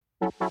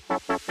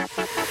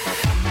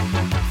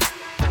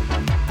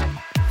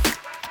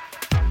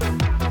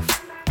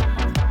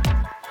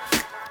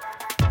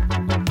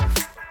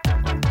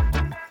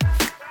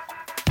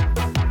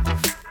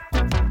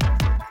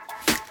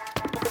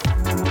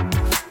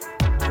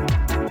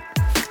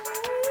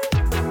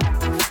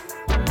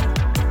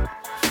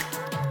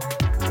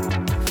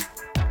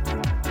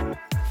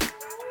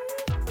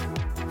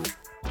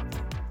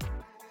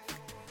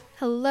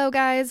Hello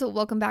guys,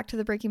 welcome back to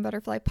the Breaking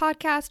Butterfly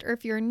podcast, or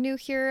if you're new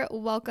here,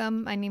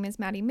 welcome. My name is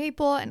Maddie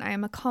Maple and I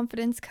am a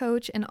confidence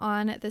coach, and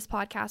on this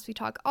podcast we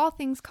talk all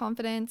things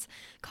confidence,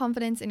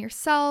 confidence in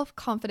yourself,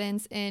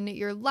 confidence in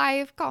your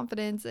life,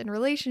 confidence in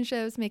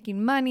relationships,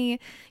 making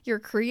money, your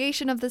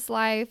creation of this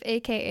life,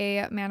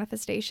 aka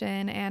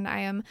manifestation. And I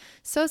am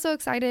so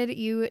excited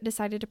you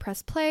decided to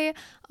press play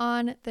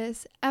on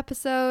this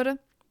episode.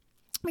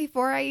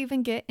 Before I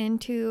even get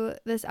into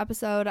this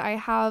episode, I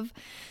have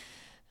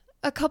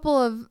a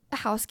couple of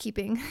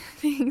housekeeping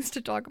things to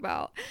talk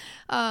about.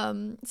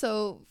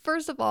 So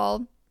first of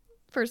all,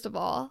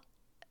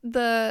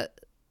 the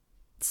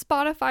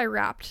Spotify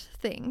Wrapped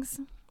things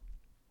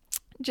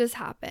just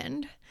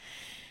happened.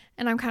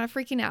 And I'm kind of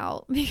freaking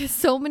out because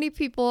so many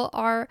people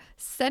are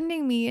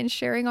sending me and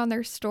sharing on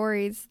their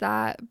stories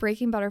that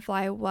Breaking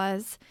Butterfly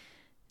was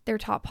their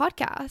top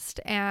podcast.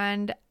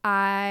 And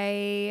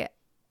I'm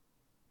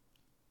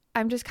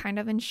just kind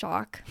of in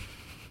shock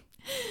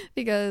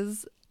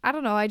because I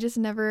don't know, I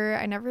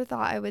never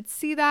thought I would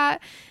see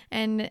that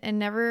and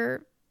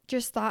never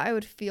just thought I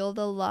would feel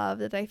the love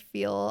that I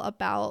feel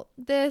about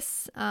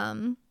this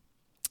podcast.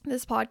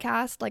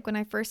 Like when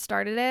I first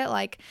started it,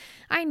 like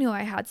I knew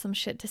I had some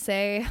shit to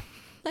say.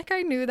 Like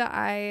I knew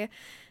that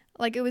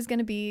it was going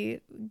to be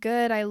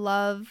good. I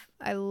love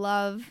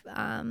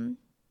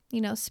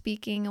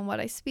speaking and what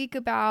I speak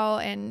about.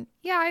 And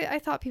yeah, I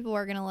thought people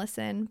were going to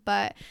listen,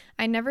 but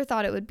I never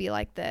thought it would be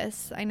like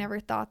this. I never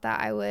thought that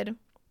I would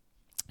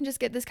just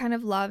get this kind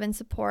of love and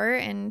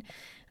support and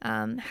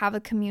have a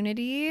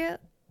community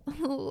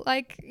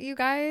like you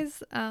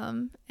guys,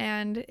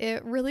 and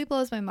it really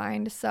blows my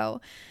mind.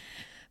 So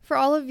for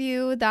all of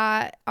you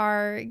that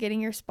are getting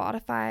your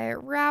Spotify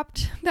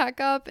Wrapped back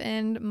up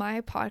and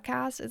my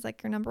podcast is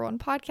like your number one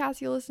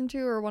podcast you listen to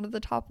or one of the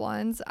top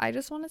ones, I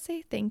just want to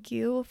say thank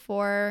you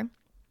for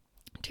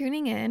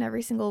tuning in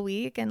every single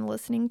week and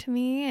listening to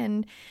me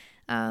and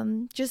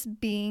just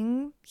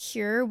being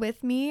here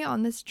with me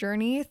on this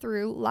journey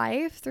through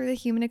life, through the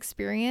human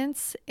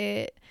experience.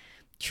 It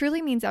truly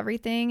means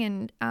everything.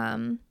 And,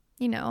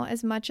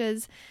 as much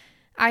as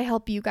I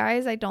help you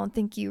guys, I don't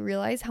think you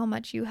realize how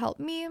much you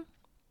help me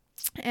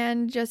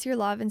and just your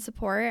love and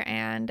support.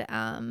 And,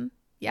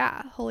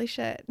 holy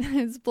shit,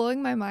 it's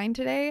blowing my mind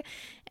today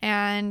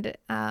and,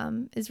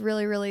 is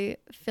really, really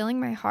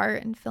filling my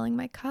heart and filling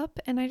my cup.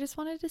 And I just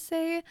wanted to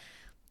say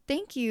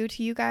thank you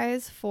to you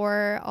guys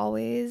for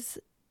always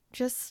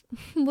just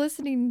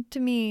listening to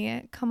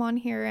me come on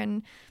here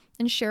and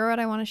share what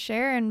I want to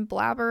share and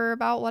blabber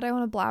about what I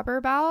want to blabber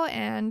about.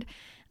 And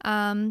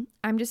I'm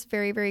just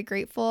very, very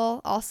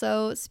grateful.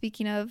 Also,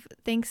 speaking of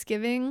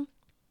Thanksgiving,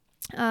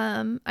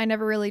 I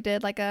never really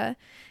did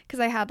because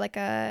I had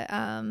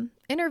a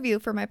interview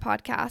for my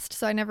podcast,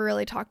 so I never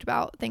really talked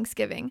about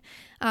Thanksgiving.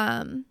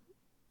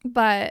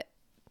 But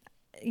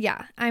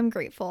yeah, I'm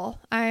grateful.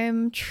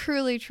 I'm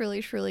truly,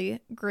 truly, truly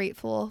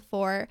grateful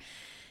for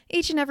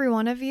each and every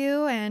one of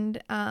you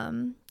and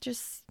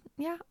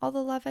all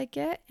the love I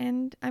get.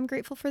 And I'm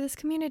grateful for this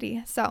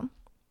community. So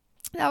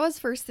that was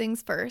first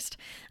things first.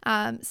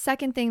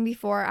 Second thing,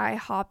 before I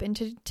hop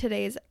into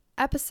today's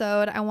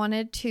episode, I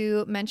wanted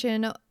to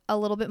mention a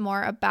little bit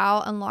more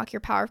about Unlock Your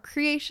Power of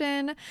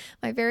Creation,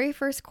 my very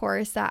first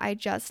course that I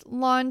just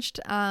launched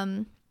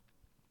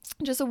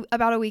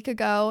about a week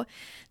ago.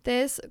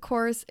 This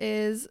course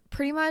is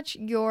pretty much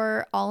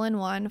your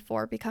all-in-one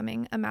for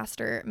becoming a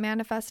master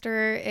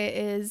manifester. It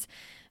is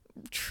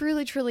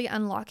truly, truly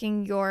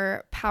unlocking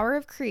your power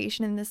of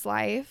creation in this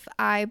life.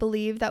 I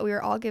believe that we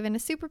are all given a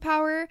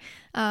superpower.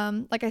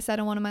 Like I said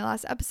in one of my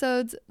last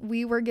episodes,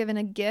 we were given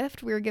a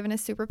gift, we were given a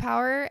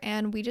superpower,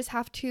 and we just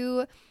have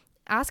to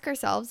ask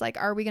ourselves,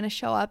 are we going to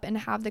show up and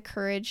have the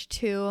courage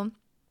to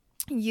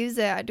use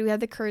it? Do we have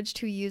the courage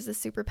to use the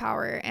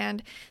superpower?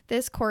 And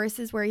this course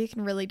is where you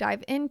can really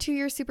dive into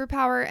your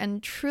superpower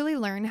and truly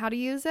learn how to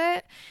use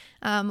it.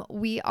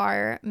 We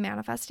are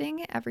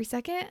manifesting every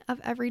second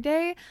of every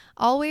day,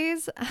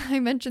 always.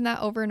 I mention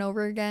that over and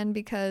over again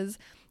because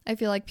I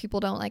feel like people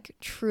don't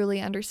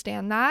truly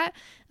understand that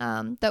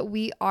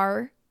we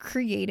are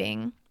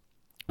creating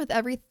with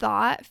every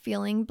thought,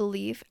 feeling,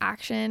 belief,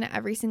 action.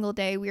 Every single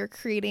day we are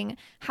creating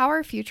how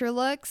our future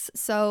looks.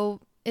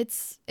 So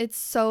it's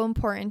so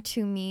important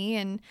to me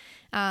and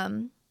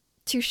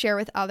to share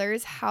with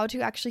others how to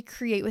actually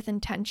create with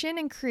intention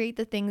and create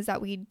the things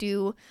that we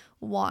do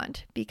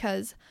want.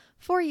 Because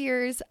for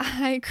years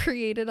I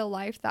created a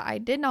life that I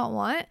did not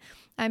want.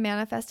 I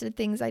manifested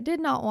things I did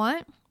not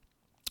want.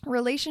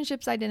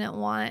 relationships I didn't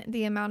want,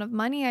 the amount of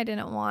money I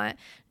didn't want,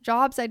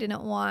 jobs I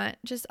didn't want,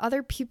 just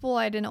other people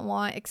I didn't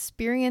want,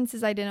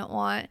 experiences I didn't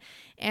want.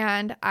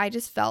 And I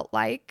just felt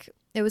like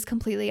it was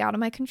completely out of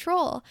my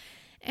control.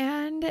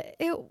 And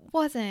it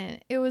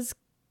wasn't. It was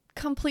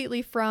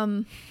completely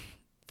from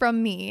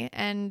me.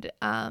 And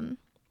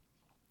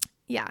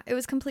it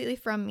was completely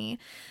from me.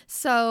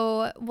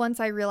 So once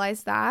I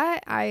realized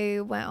that, I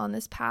went on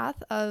this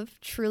path of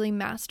truly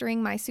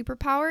mastering my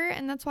superpower.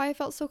 And that's why I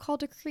felt so called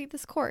to create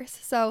this course.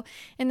 So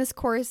in this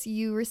course,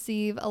 you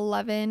receive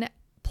 11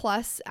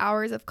 plus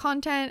hours of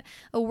content,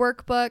 a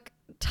workbook,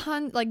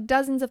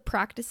 dozens of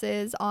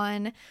practices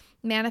on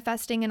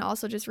manifesting and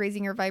also just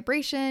raising your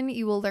vibration.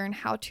 You will learn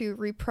how to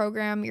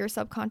reprogram your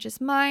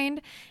subconscious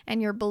mind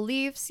and your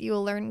beliefs. You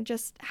will learn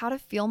just how to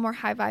feel more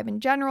high vibe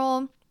in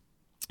general.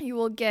 You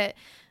will get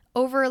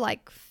over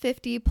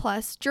 50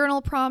 plus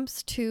journal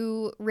prompts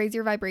to raise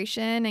your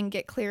vibration and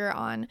get clear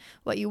on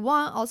what you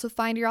want. Also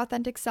find your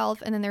authentic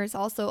self. And then there's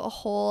also a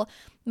whole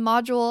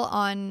module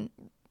on,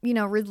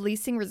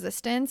 releasing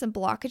resistance and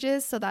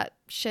blockages so that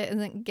shit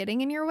isn't getting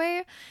in your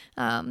way.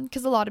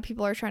 Because a lot of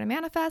people are trying to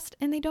manifest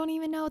and they don't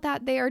even know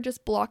that they are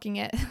just blocking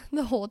it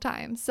the whole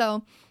time.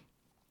 So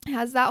it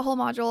has that whole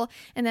module,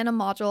 and then a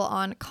module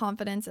on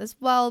confidence as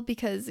well,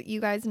 because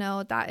you guys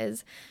know that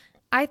is,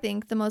 I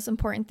think, the most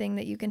important thing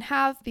that you can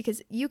have,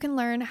 because you can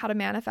learn how to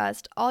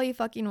manifest all you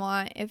fucking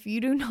want. If you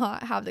do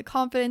not have the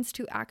confidence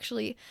to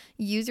actually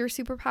use your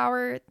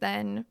superpower,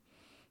 then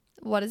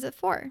what is it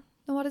for?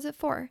 What is it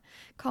for?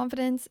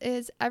 Confidence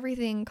is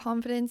everything.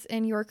 Confidence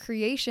in your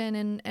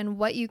creation and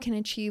what you can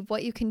achieve,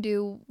 what you can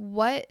do,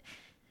 what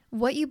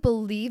you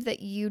believe that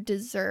you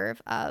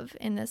deserve of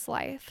in this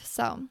life.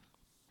 So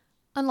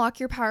Unlock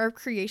Your Power of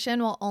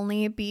Creation will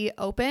only be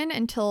open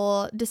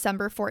until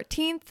December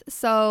 14th,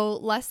 so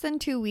less than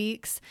 2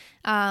 weeks.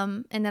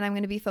 And then I'm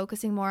going to be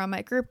focusing more on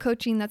my group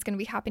coaching. That's going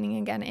to be happening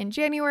again in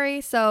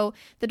January. So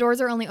the doors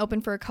are only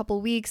open for a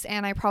couple weeks,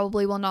 and I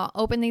probably will not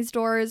open these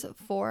doors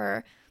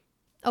for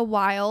a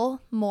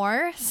while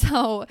more.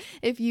 So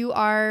if you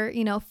are,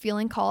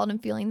 feeling called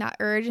and feeling that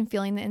urge and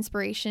feeling the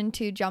inspiration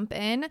to jump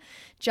in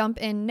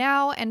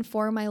now. And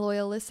for my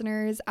loyal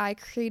listeners, I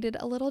created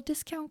a little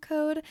discount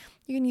code.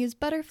 You can use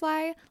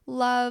Butterfly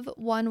Love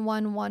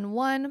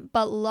 1111,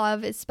 but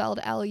love is spelled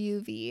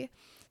LUV.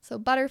 So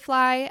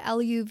Butterfly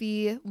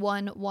LUV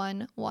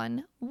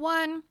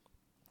 1111.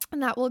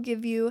 And that will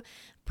give you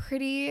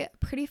pretty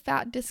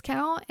fat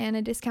discount, and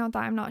a discount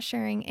that I'm not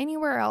sharing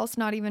anywhere else,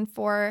 not even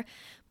for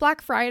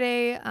Black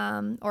Friday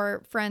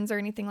or friends or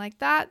anything like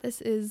that.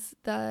 This is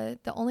the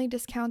only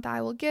discount that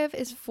I will give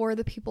is for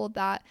the people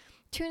that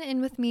tune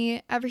in with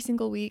me every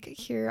single week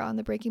here on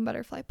the Breaking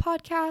Butterfly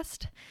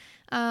podcast.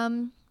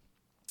 And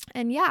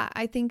yeah,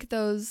 I think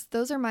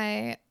those are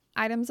my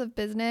items of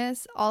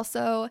business.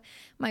 Also,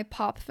 my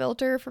pop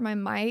filter for my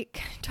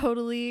mic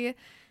totally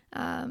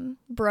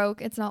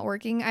broke. It's not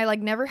working. I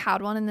never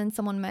had one, and then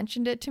someone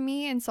mentioned it to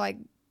me, and so I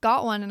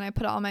got one and I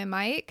put it on my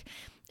mic,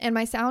 and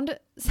my sound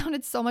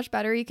sounded so much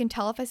better. You can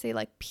tell if I say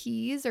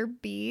P's or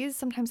B's.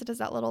 Sometimes it does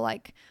that little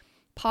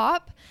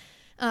pop.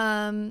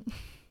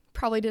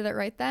 Probably did it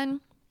right then,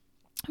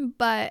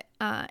 but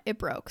it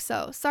broke.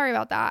 So sorry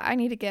about that. I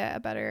need to get a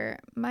better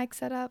mic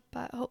setup,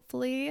 but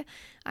hopefully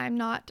I'm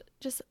not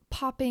just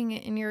popping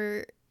in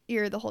your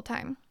ear the whole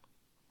time.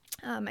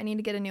 I need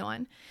to get a new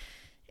one.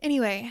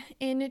 Anyway,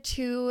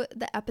 into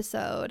the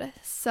episode.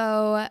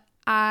 So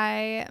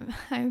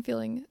I'm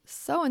feeling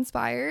so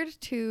inspired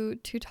to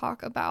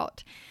talk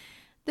about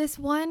this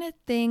one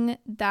thing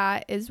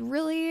that is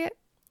really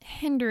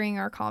hindering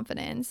our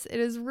confidence. It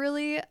is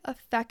really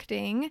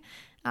affecting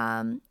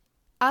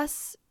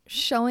us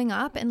showing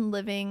up and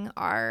living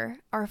our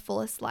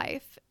fullest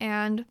life.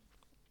 And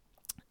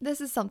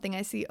this is something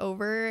I see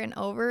over and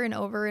over and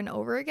over and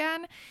over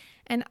again.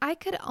 And I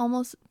could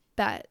almost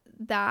bet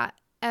that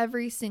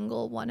every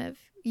single one of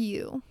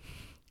you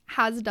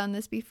has done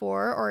this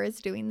before or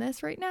is doing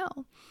this right now,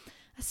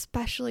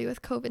 especially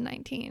with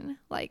COVID-19,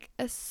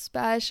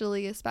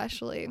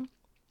 especially.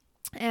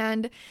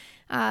 And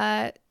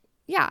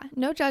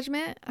no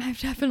judgment.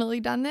 I've definitely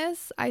done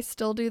this. I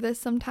still do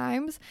this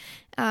sometimes,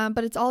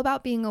 but it's all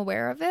about being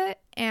aware of it.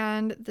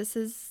 And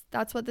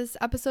that's what this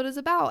episode is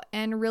about,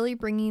 and really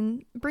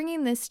bringing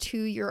this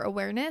to your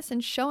awareness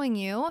and showing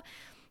you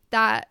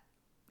that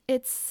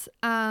it's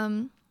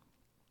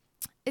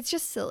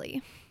just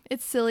silly.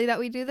 It's silly that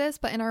we do this,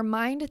 but in our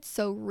mind, it's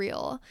so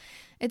real.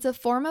 It's a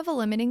form of a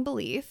limiting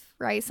belief,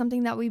 right?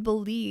 Something that we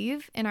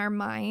believe in our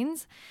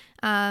minds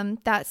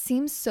that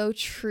seems so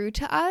true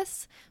to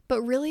us,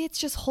 but really it's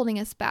just holding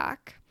us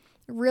back.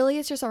 Really,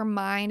 it's just our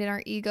mind and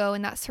our ego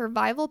and that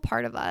survival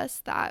part of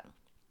us that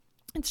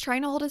it's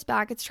trying to hold us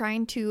back. It's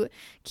trying to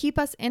keep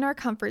us in our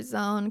comfort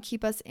zone,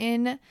 keep us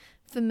in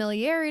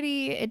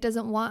familiarity. It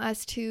doesn't want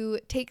us to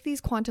take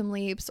these quantum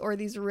leaps or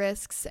these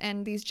risks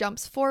and these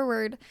jumps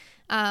forward.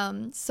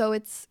 So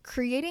it's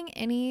creating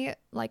any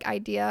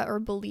idea or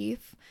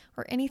belief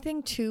or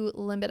anything to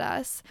limit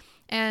us.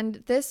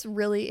 And this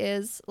really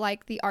is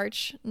the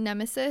arch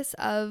nemesis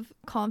of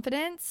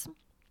confidence.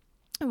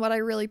 and what I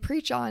really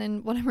preach on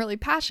and what I'm really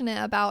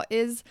passionate about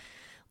is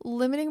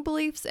limiting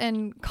beliefs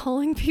and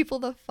calling people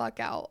the fuck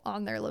out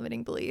on their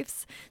limiting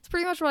beliefs. It's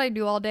pretty much what I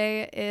do all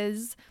day,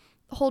 is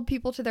hold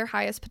people to their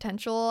highest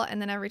potential.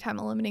 And then every time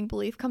a limiting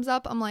belief comes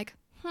up, I'm like,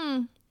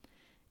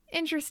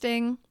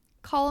 interesting.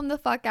 Call them the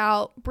fuck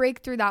out, break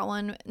through that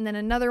one, and then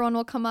another one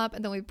will come up,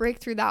 and then we break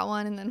through that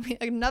one, and then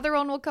another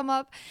one will come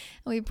up,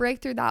 and we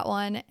break through that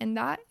one. And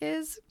that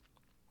is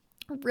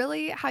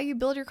really how you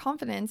build your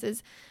confidence,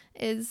 is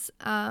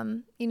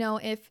you know,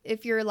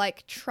 if you're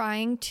like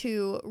trying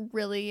to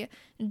really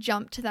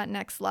jump to that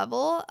next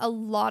level, a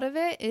lot of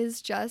it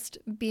is just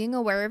being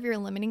aware of your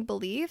limiting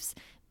beliefs,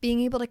 being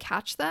able to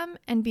catch them,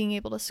 and being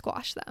able to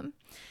squash them.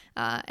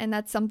 And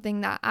that's something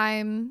that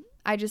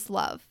I just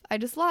love,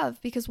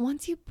 because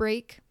once you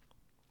break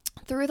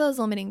through those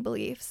limiting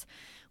beliefs,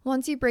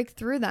 once you break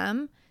through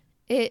them,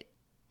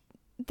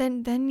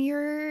 then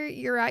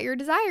you're at your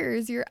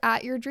desires, you're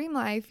at your dream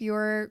life,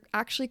 you're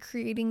actually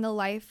creating the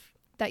life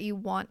that you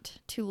want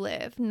to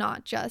live,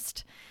 not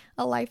just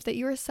a life that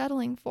you are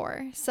settling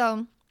for.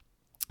 So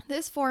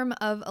this form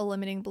of a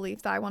limiting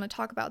belief that I want to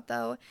talk about,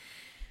 though,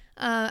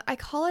 I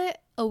call it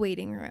a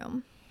waiting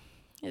room.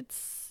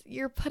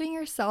 You're putting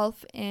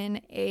yourself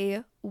in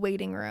a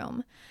waiting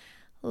room.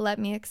 Let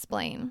me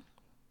explain.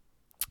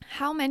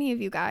 How many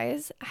of you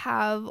guys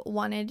have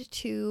wanted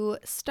to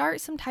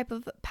start some type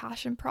of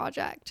passion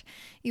project?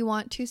 You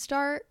want to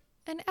start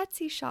an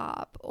Etsy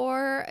shop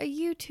or a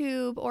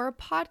YouTube or a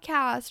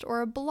podcast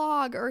or a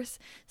blog or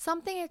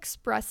something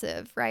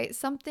expressive, right?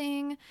 Some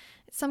kind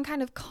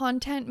of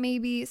content,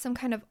 maybe some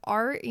kind of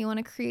art. You want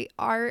to create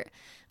art,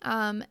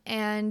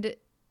 and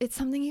it's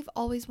something you've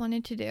always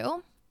wanted to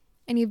do,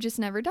 and you've just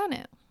never done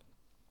it.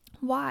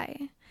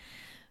 Why?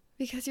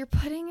 Because you're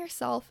putting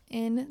yourself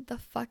in the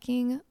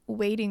fucking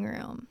waiting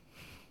room.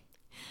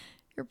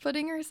 You're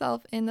putting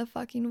yourself in the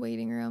fucking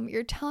waiting room.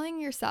 You're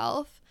telling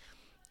yourself,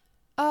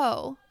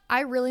 oh, I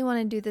really want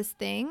to do this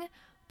thing,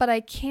 but I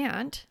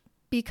can't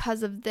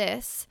because of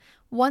this.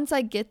 Once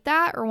I get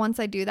that, or once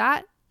I do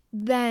that,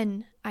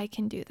 then I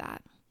can do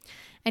that.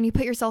 And you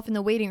put yourself in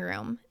the waiting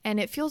room, and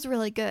it feels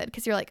really good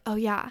because you're like, oh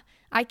yeah,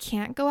 I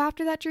can't go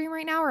after that dream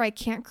right now, or I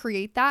can't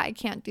create that, I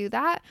can't do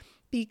that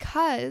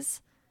because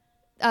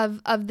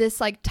of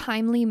this like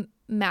timely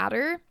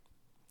matter.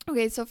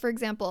 Okay, so for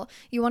example,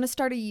 you want to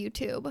start a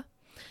YouTube,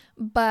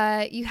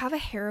 but you have a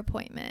hair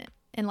appointment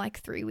in like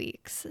 3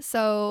 weeks.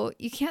 So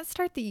you can't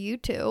start the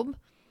YouTube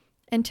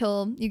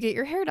until you get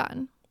your hair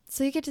done.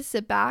 So you get to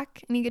sit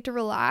back and you get to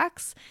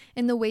relax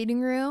in the waiting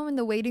room. And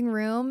the waiting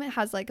room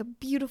has like a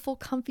beautiful,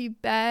 comfy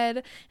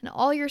bed and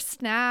all your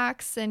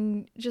snacks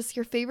and just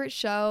your favorite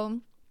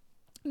show.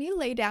 And you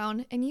lay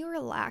down and you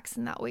relax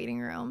in that waiting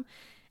room.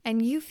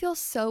 And you feel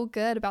so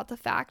good about the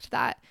fact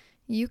that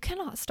you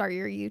cannot start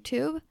your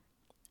YouTube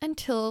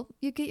until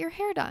you get your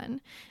hair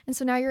done. And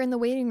so now you're in the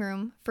waiting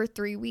room for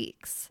 3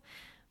 weeks.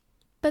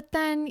 But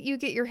then you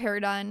get your hair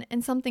done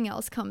and something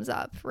else comes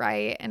up,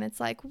 right? And it's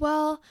like,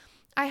 well,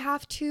 I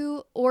have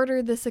to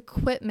order this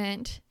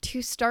equipment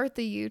to start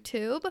the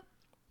YouTube.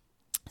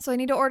 So I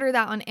need to order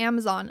that on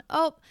Amazon.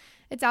 Oh,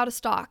 it's out of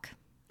stock.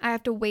 I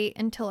have to wait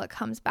until it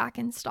comes back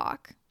in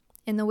stock.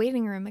 In the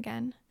waiting room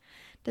again.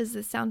 Does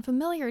this sound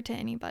familiar to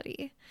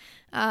anybody?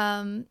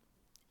 I'm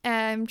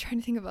trying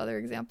to think of other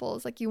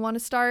examples. Like you want to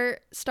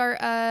start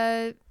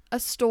a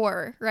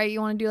store, right?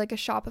 You want to do like a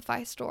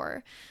Shopify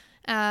store.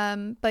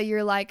 But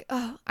you're like,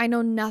 oh, I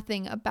know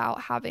nothing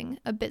about having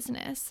a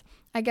business.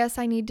 I guess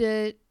I need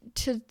to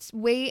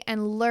wait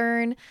and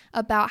learn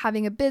about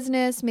having a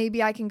business.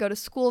 Maybe I can go to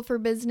school for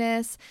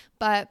business,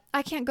 but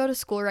I can't go to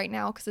school right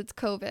now because it's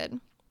COVID.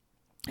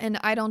 And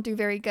I don't do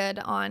very good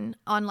on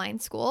online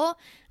school.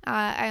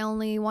 I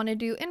only want to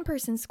do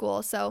in-person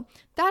school. So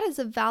that is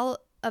a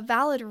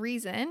valid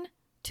reason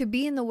to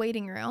be in the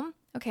waiting room.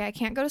 Okay, I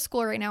can't go to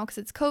school right now because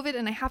it's COVID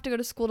and I have to go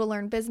to school to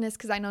learn business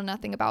because I know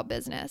nothing about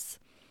business.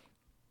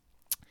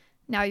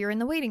 Now you're in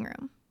the waiting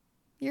room.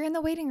 You're in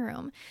the waiting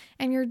room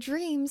and your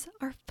dreams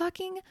are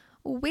fucking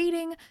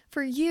waiting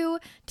for you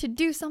to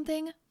do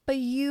something, but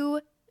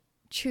you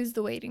choose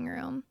the waiting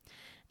room.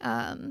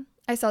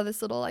 I saw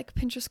this little like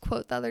Pinterest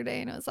quote the other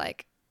day and it was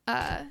like,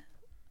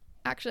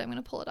 actually, I'm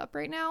going to pull it up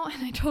right now.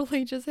 And I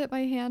totally just hit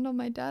my hand on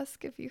my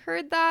desk. If you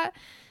heard that,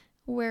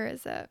 where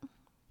is it?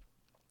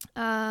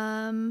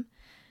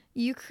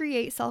 You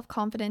create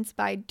self-confidence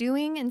by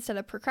doing instead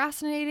of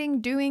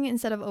procrastinating, doing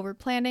instead of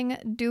over-planning,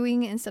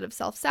 doing instead of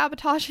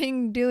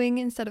self-sabotaging, doing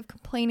instead of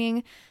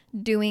complaining,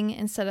 doing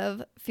instead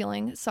of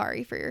feeling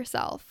sorry for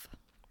yourself.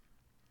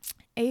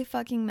 A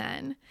fucking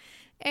men.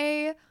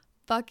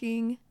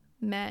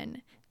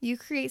 You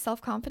create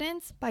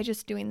self-confidence by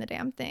just doing the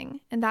damn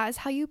thing. And that is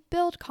how you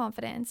build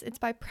confidence. It's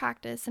by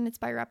practice and it's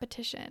by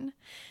repetition.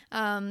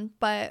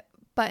 But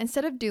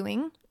instead of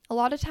doing, a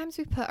lot of times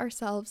we put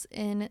ourselves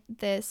in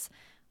this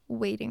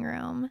waiting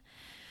room.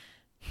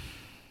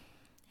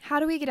 How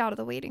do we get out of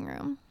the waiting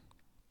room?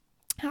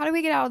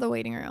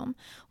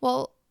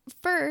 Well,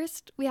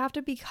 first, we have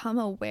to become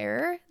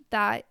aware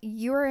that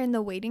you are in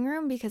the waiting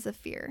room because of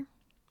fear.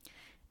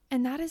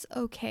 And that is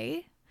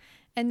okay.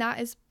 And that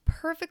is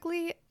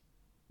perfectly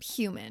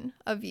human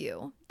of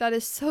you. That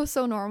is so,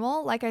 so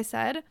normal. Like I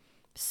said,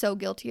 so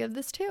guilty of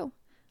this too.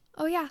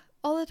 Oh yeah,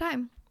 all the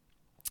time.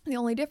 The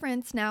only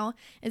difference now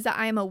is that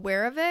I am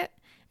aware of it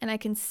and I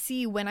can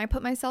see when I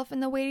put myself in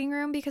the waiting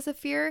room because of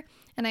fear,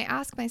 and I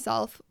ask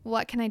myself,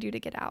 what can I do to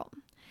get out?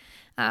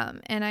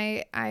 And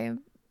I,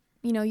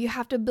 you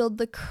have to build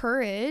the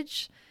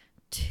courage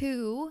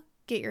to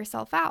get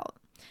yourself out.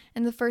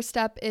 And the first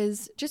step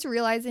is just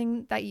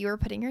realizing that you're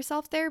putting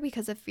yourself there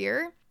because of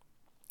fear,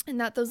 and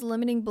that those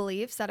limiting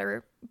beliefs that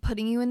are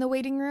putting you in the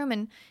waiting room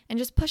and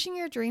just pushing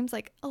your dreams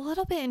like a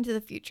little bit into the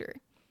future.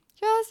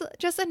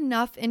 Just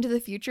enough into the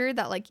future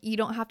that like you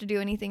don't have to do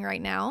anything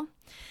right now.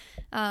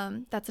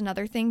 That's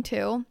another thing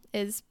too,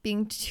 is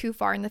being too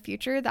far in the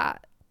future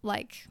that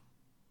like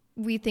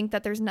we think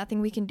that there's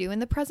nothing we can do in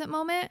the present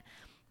moment,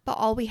 but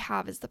all we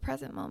have is the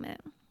present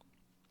moment.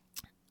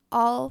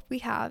 All we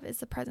have is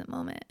the present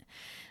moment.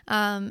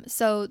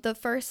 So the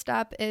first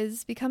step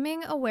is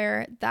becoming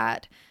aware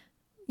that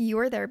you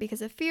are there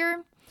because of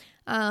fear.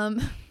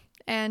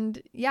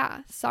 And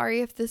yeah,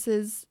 sorry if this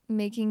is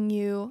making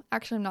you,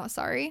 actually I'm not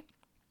sorry,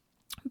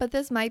 but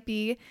this might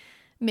be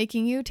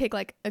making you take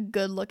like a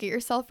good look at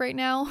yourself right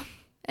now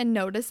and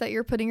notice that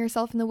you're putting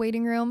yourself in the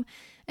waiting room,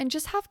 and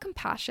just have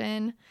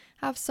compassion,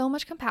 have so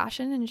much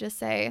compassion, and just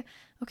say,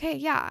 okay,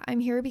 yeah, I'm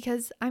here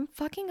because I'm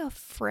fucking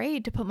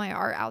afraid to put my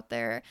art out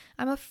there.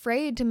 I'm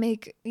afraid to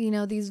make,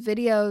 these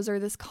videos or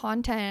this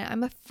content.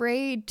 I'm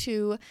afraid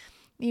to,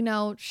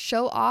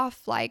 show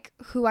off like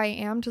who I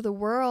am to the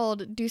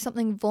world, do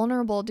something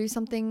vulnerable, do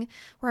something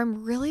where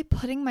I'm really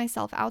putting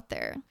myself out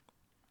there.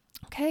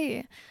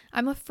 Okay,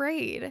 I'm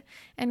afraid,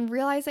 and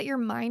realize that your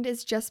mind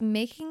is just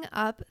making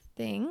up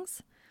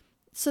things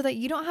so that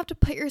you don't have to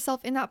put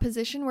yourself in that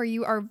position where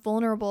you are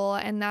vulnerable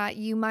and that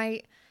you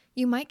might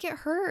get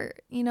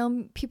hurt.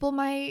 People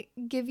might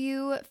give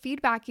you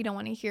feedback you don't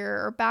want to hear,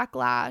 or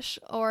backlash,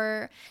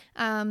 or,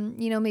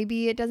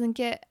 maybe it doesn't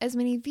get as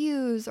many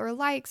views or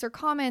likes or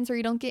comments, or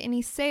you don't get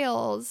any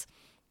sales,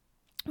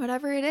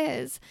 whatever it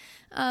is.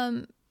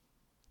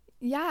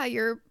 Yeah,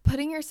 you're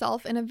putting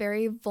yourself in a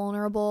very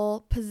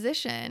vulnerable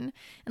position.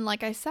 And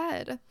like I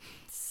said,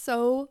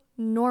 so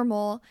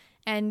normal.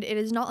 And it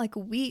is not like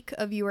weak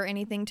of you or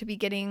anything to be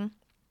getting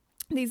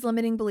these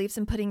limiting beliefs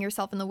and putting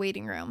yourself in the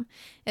waiting room.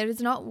 It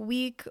is not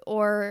weak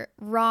or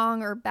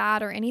wrong or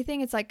bad or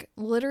anything. It's like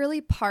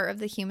literally part of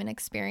the human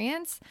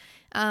experience.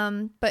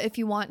 But if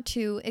you want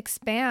to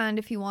expand,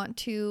 if you want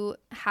to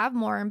have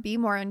more and be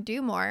more and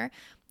do more,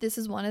 this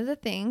is one of the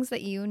things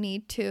that you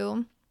need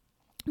to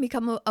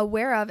become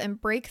aware of and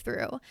break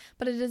through.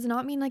 But it does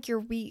not mean like you're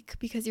weak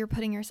because you're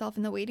putting yourself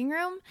in the waiting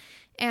room.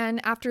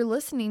 And after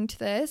listening to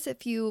this,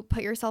 if you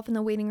put yourself in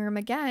the waiting room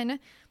again,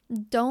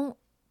 don't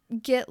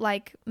get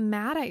like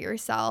mad at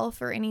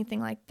yourself or anything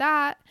like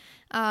that.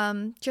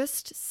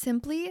 Just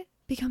simply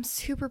become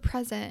super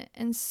present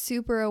and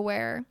super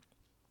aware,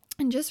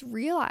 and just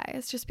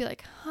realize, just be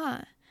like,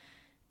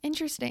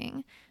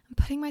 interesting. I'm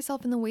putting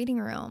myself in the waiting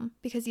room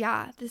because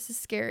yeah, this is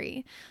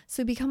scary.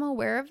 So become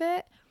aware of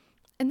it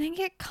and then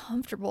get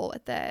comfortable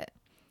with it.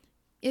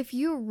 If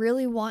you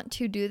really want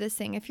to do this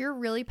thing, if you're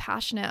really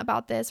passionate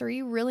about this, or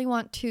you really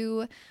want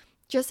to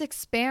just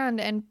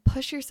expand and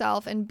push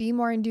yourself and be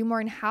more and do more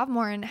and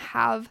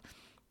have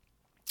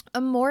a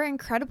more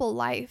incredible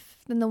life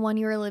than the one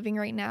you are living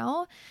right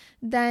now,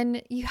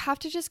 then you have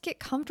to just get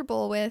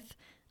comfortable with,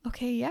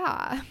 okay,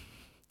 yeah,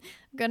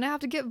 I'm gonna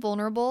have to get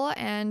vulnerable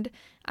and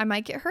I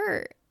might get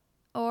hurt,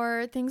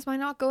 or things might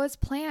not go as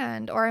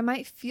planned, or I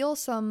might feel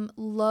some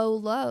low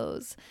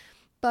lows.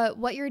 But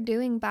what you're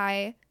doing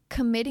by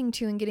committing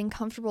to and getting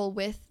comfortable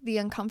with the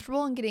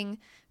uncomfortable and getting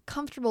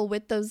comfortable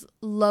with those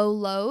low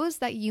lows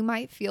that you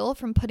might feel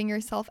from putting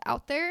yourself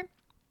out there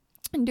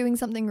and doing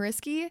something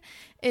risky,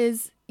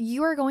 is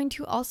you are going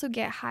to also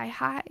get high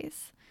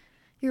highs.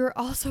 You're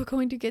also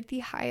going to get the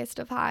highest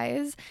of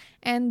highs,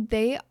 and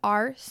they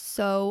are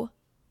so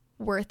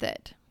worth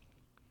it.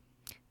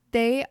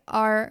 They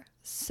are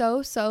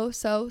so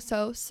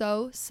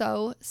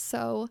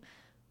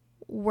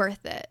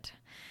worth it.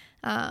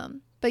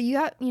 But you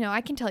have,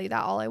 I can tell you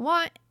that all I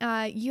want.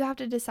 You have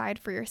to decide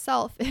for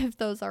yourself if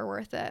those are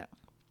worth it.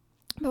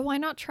 But why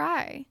not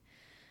try?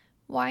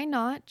 Why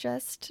not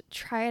just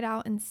try it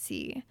out and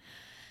see?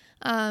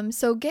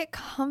 So get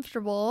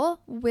comfortable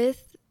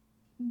with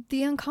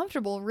the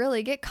uncomfortable,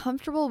 really. Get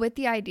comfortable with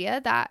the idea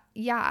that,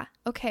 yeah,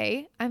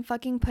 okay, I'm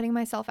fucking putting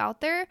myself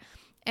out there.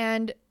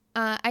 And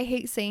I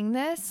hate saying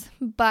this,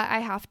 but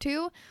I have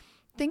to.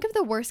 Think of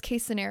the worst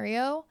case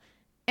scenario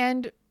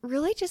and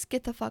really just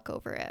get the fuck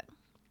over it.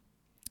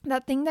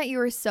 That thing that you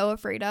were so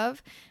afraid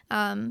of,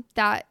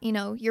 that,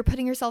 you're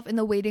putting yourself in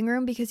the waiting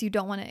room because you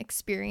don't want to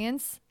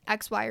experience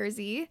X, Y, or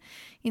Z,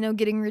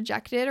 getting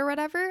rejected or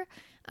whatever.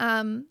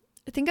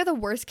 Think of the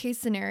worst case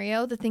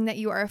scenario, the thing that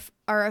you are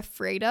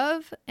afraid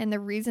of, and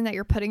the reason that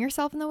you're putting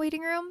yourself in the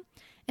waiting room,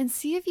 and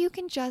see if you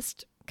can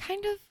just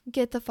kind of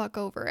get the fuck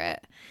over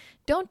it.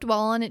 Don't dwell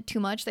on it too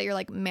much that you're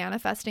like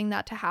manifesting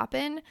that to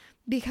happen,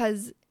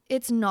 because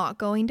it's not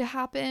going to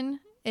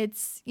happen.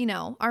 it's,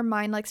 our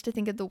mind likes to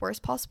think of the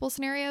worst possible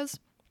scenarios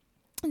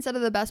instead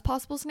of the best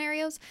possible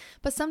scenarios.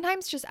 But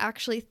sometimes just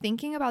actually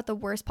thinking about the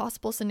worst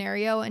possible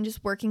scenario and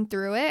just working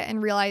through it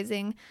and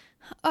realizing,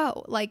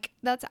 oh, like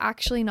that's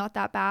actually not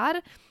that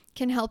bad,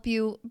 can help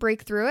you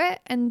break through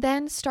it, and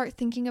then start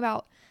thinking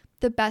about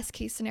the best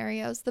case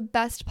scenarios, the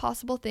best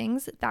possible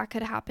things that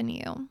could happen to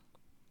you.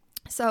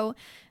 So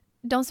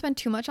don't spend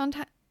too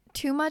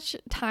much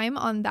time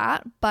on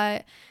that,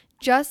 but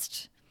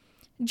just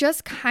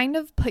kind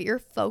of put your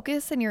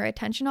focus and your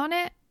attention on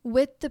it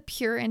with the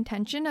pure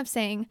intention of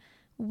saying,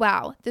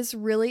 wow, this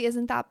really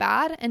isn't that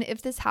bad. And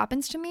if this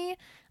happens to me,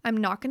 I'm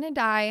not going to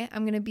die.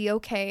 I'm going to be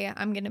okay.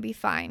 I'm going to be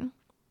fine.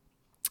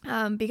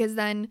 Because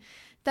then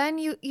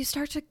you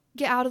start to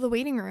get out of the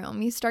waiting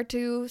room. You start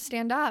to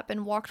stand up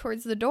and walk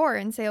towards the door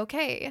and say,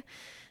 okay,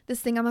 this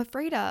thing I'm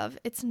afraid of,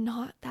 it's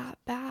not that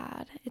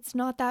bad. It's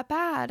not that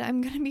bad.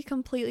 I'm going to be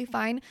completely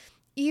fine.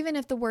 Even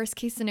if the worst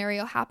case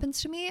scenario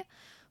happens to me,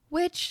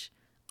 which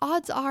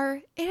odds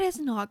are it is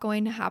not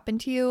going to happen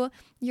to you.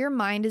 Your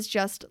mind is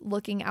just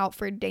looking out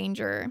for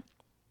danger,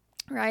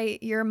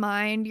 right? Your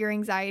mind, your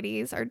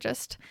anxieties are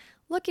just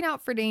looking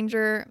out for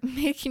danger,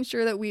 making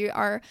sure that we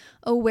are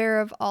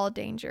aware of all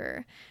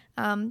danger.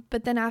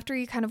 But then after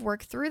you kind of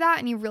work through that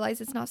and you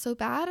realize it's not so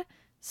bad,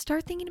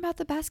 start thinking about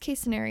the best case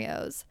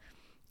scenarios.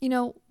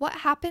 What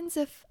happens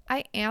if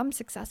I am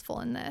successful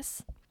in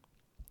this?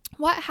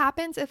 What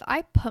happens if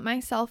I put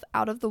myself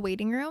out of the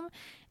waiting room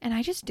and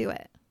I just do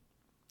it?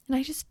 And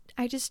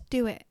I just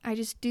do it. I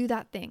just do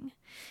that thing.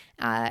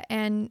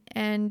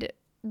 And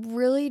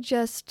really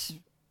just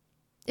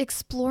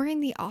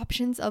exploring the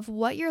options of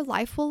what your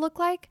life will look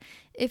like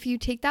if you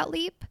take that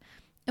leap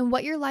and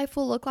what your life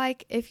will look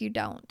like if you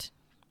don't.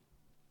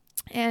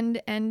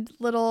 And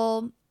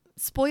little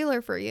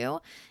spoiler for you,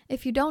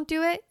 if you don't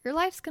do it, your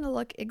life's going to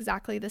look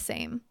exactly the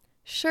same.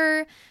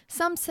 Sure,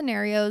 some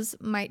scenarios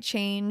might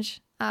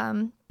change,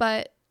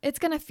 but it's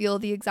going to feel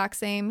the exact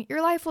same.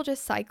 Your life will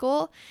just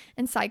cycle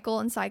and cycle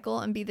and cycle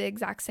and be the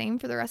exact same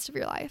for the rest of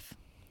your life.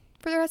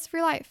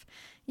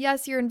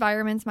 Yes, your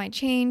environments might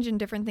change and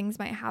different things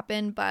might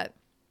happen, but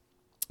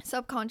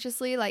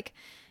subconsciously, like,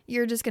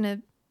 you're just going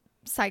to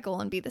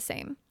cycle and be the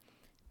same.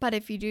 But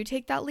if you do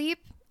take that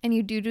leap and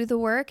you do the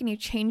work and you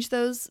change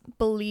those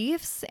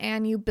beliefs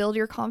and you build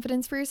your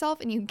confidence for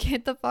yourself and you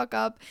get the fuck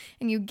up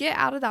and you get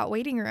out of that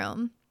waiting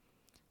room,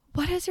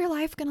 what is your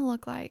life going to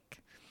look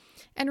like?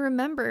 And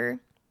remember,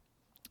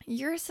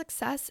 your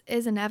success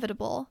is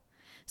inevitable.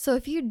 So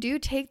if you do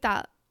take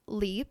that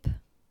leap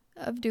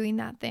of doing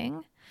that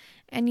thing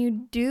and you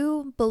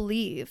do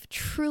believe,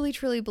 truly,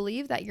 truly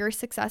believe that your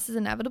success is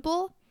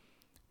inevitable,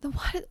 then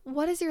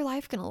what is your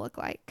life going to look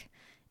like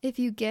if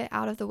you get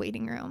out of the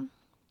waiting room?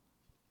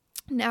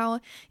 Now,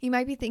 you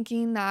might be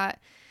thinking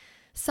that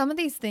some of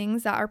these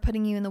things that are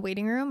putting you in the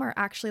waiting room are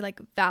actually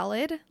like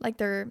valid, like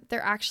they're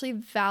actually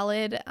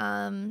valid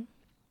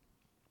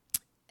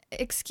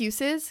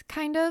excuses,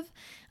 kind of.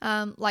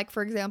 Like,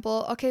 for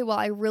example, okay, well,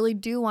 I really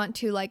do want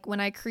to, like,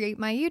 when I create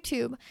my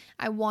YouTube,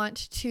 I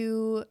want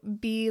to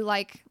be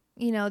like,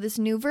 this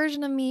new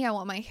version of me. I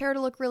want my hair to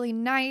look really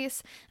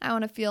nice. I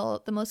want to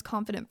feel the most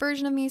confident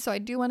version of me. So I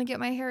do want to get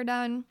my hair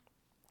done.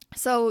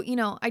 So,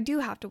 I do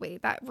have to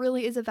wait. That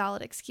really is a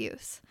valid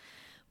excuse.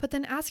 But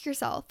then ask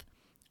yourself,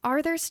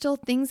 are there still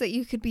things that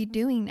you could be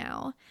doing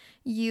now?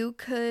 You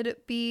could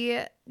be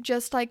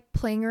just like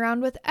playing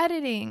around with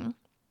editing.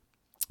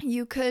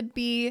 You could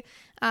be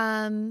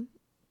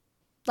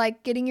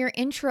like getting your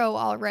intro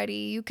already.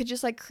 You could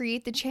just like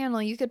create the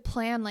channel. You could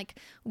plan like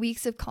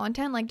weeks of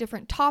content, like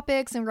different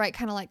topics, and write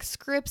kind of like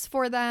scripts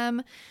for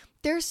them.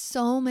 There's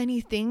so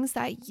many things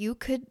that you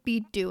could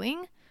be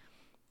doing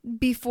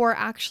before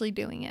actually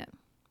doing it.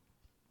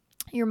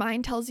 Your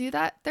mind tells you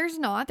that there's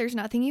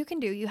nothing you can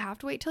do. You have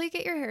to wait till you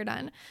get your hair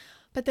done.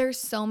 But there's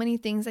so many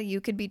things that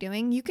you could be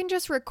doing. You can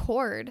just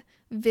record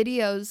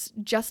videos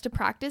just to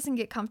practice and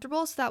get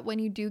comfortable so that when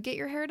you do get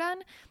your hair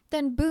done,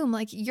 then boom,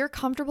 like you're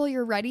comfortable,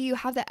 you're ready, you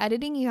have the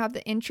editing, you have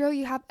the intro,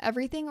 you have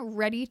everything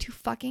ready to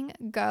fucking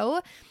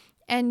go.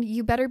 And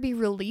you better be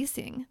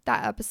releasing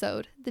that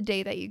episode the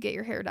day that you get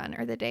your hair done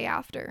or the day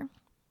after.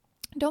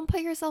 Don't put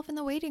yourself in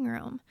the waiting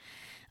room.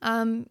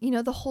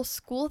 The whole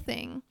school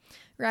thing,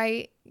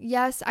 right?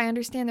 Yes, I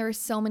understand there are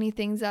so many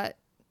things that,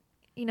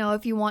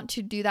 if you want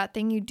to do that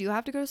thing, you do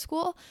have to go to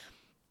school,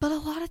 but a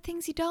lot of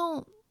things you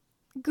don't.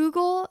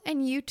 Google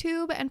and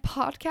YouTube and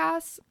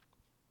podcasts,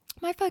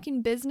 my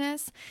fucking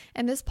business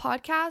and this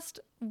podcast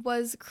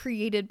was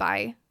created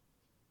by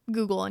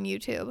Google and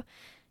YouTube.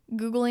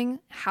 Googling,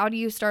 how do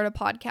you start a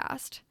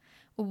podcast?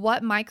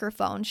 What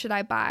microphone should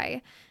I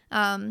buy?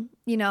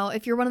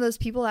 If you're one of those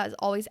people that is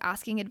always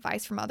asking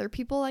advice from other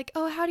people, like,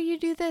 oh, how do you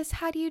do this?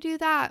 How do you do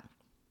that?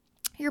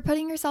 You're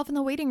putting yourself in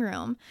the waiting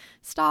room.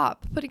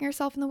 Stop putting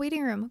yourself in the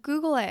waiting room.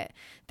 Google it.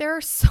 There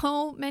are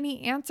so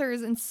many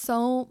answers and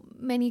so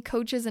many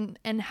coaches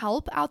and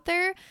help out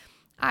there.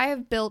 I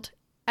have built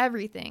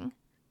everything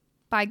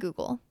by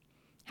Google.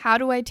 How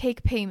do I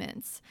take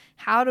payments?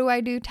 How do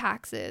I do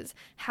taxes?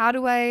 How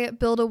do I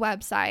build a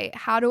website?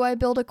 How do I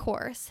build a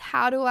course?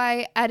 How do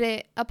I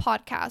edit a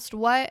podcast?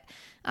 What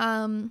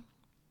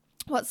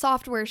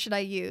software should I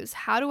use?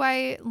 How do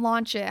I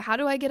launch it? How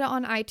do I get it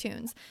on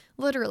iTunes?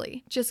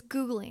 Literally just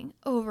Googling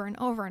over and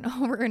over and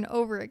over and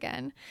over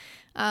again.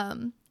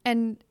 And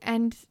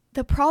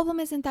the problem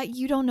isn't that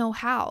you don't know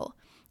how.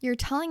 You're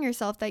telling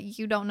yourself that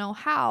you don't know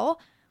how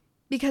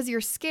because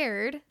you're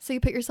scared. So you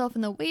put yourself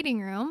in the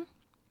waiting room.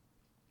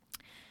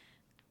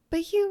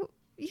 But you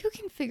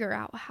can figure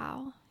out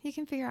how. You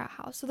can figure out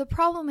how. So the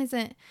problem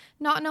isn't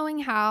not knowing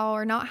how,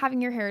 or not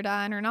having your hair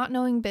done, or not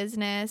knowing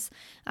business,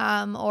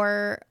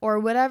 or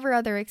whatever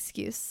other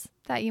excuse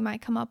that you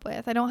might come up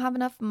with. I don't have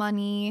enough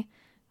money,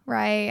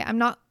 right? I'm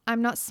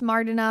not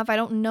smart enough. I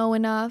don't know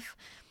enough.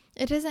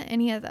 It isn't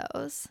any of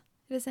those.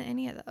 It isn't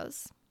any of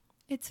those.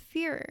 It's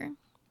fear.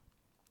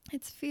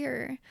 It's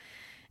fear.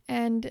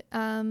 And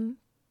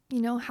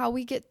how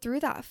we get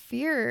through that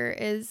fear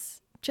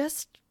is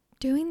just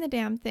doing the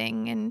damn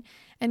thing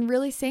and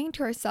really saying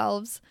to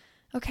ourselves,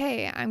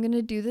 okay, I'm going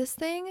to do this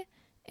thing,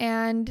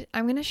 and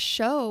I'm going to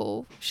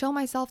show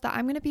myself that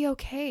I'm going to be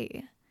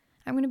okay.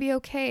 I'm going to be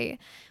okay.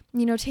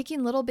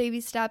 Taking little baby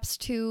steps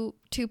to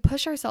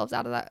push ourselves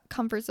out of that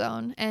comfort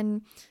zone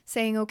and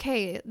saying,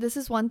 okay, this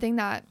is one thing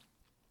that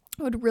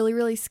would really,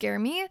 really scare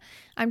me.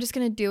 I'm just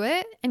going to do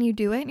it. And you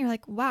do it and you're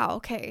like, wow,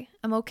 okay,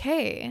 I'm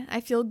okay. I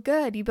feel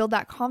good. You build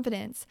that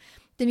confidence.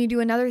 Then you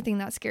do another thing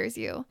that scares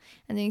you.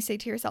 And then you say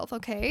to yourself,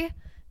 okay,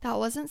 that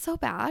wasn't so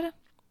bad.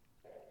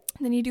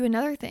 And then you do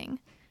another thing.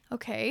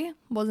 Okay,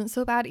 wasn't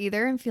so bad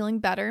either. I'm feeling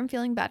better. And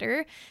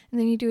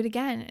then you do it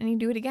again, and you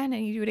do it again,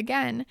 and you do it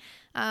again.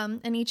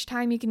 And each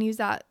time you can use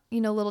that,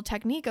 little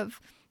technique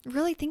of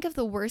really think of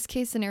the worst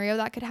case scenario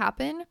that could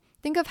happen.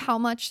 Think of how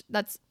much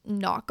that's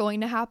not going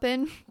to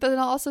happen. But then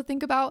I'll also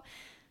think about,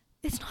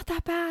 it's not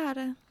that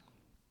bad.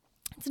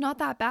 It's not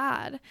that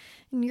bad.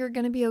 And you're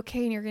going to be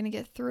okay, and you're going to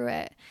get through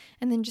it.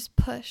 And then just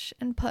push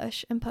and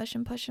push and push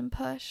and push and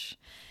push.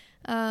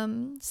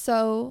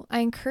 So I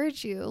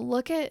encourage you,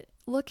 look at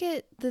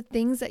the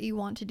things that you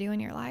want to do in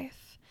your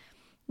life.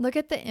 Look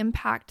at the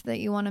impact that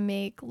you want to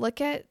make. Look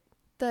at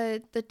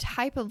the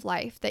type of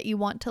life that you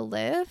want to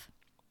live,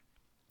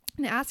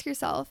 and ask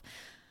yourself,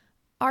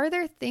 are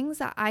there things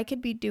that I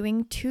could be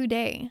doing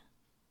today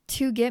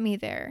to get me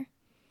there?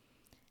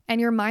 And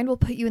your mind will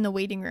put you in the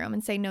waiting room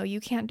and say, no, you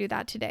can't do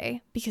that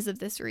today because of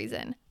this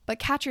reason. But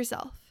catch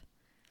yourself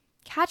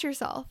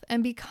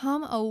and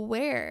become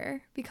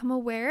aware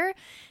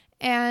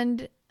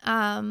and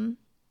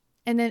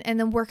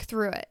then work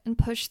through it and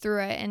push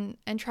through it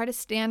and try to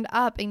stand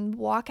up and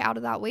walk out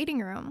of that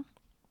waiting room.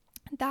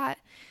 That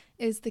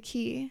is the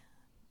key.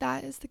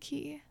 That is the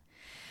key.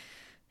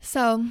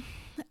 So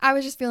I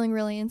was just feeling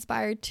really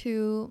inspired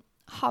to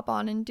hop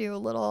on and do a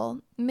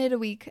little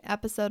midweek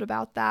episode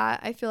about that.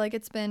 I feel like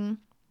it's been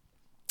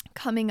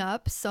coming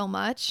up so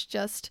much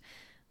just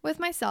with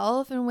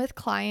myself and with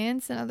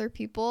clients and other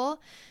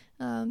people,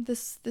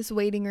 this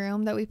waiting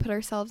room that we put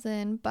ourselves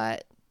in.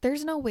 But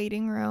there's no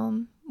waiting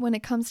room when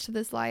it comes to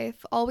this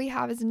life. All we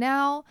have is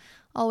now.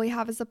 All we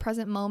have is the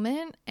present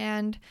moment.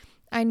 And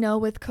I know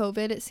with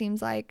COVID, it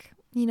seems like,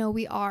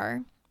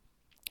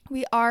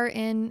 we are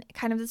in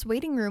kind of this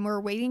waiting room. We're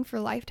waiting for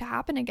life to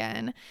happen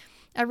again.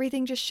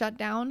 Everything just shut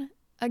down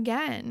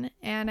again.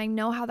 And I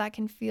know how that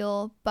can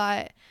feel.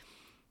 But,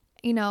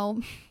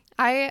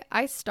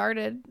 I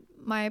started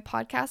my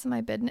podcast and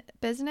my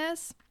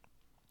business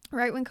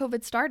right when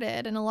COVID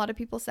started. And a lot of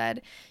people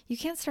said, you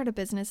can't start a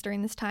business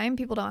during this time.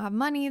 People don't have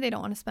money. They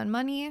don't want to spend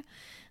money.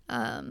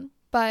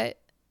 But,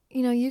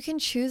 you can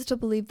choose to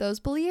believe those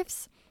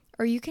beliefs,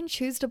 or you can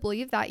choose to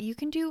believe that you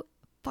can do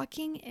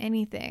fucking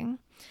anything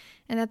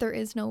and that there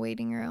is no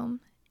waiting room.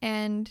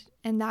 And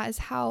that is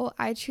how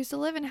I choose to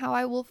live, and how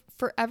I will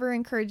forever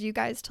encourage you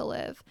guys to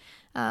live.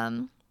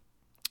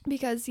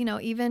 Because,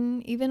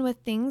 even with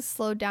things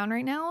slowed down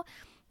right now,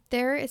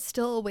 there is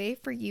still a way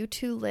for you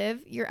to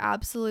live your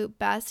absolute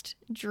best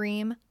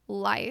dream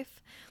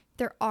life.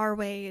 There are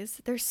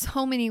ways. There's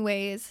so many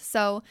ways.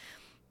 So,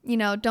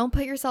 don't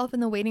put yourself in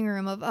the waiting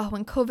room of, oh,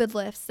 when COVID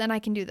lifts, then I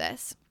can do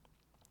this.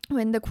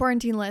 When the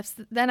quarantine lifts,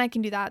 then I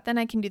can do that. Then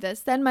I can do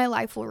this. Then my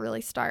life will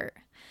really start.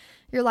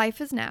 Your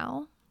life is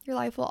now. Your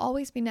life will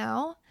always be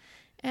now.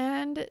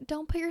 And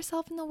don't put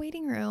yourself in the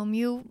waiting room.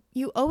 You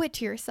owe it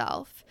to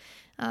yourself.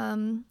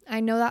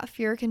 I know that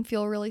fear can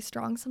feel really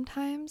strong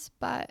sometimes,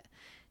 but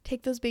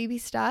take those baby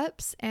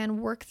steps and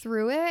work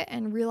through it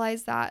and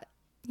realize that,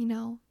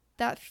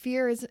 that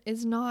fear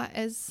is not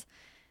as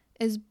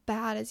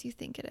bad as you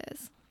think it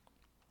is.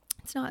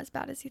 It's not as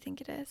bad as you think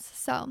it is.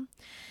 So,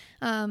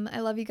 I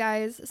love you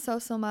guys so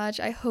much.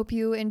 I hope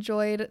you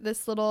enjoyed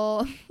this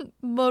little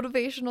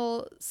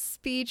motivational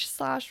speech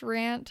 /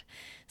 rant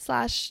 /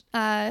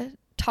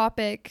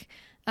 topic.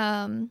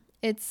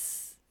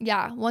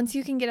 Once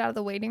you can get out of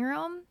the waiting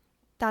room,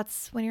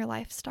 that's when your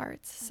life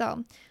starts.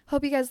 So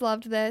hope you guys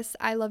loved this.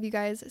 I love you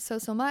guys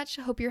so much.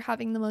 Hope you're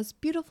having the most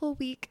beautiful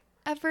week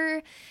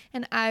ever,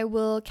 and I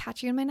will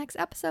catch you in my next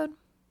episode.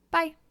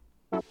 Bye.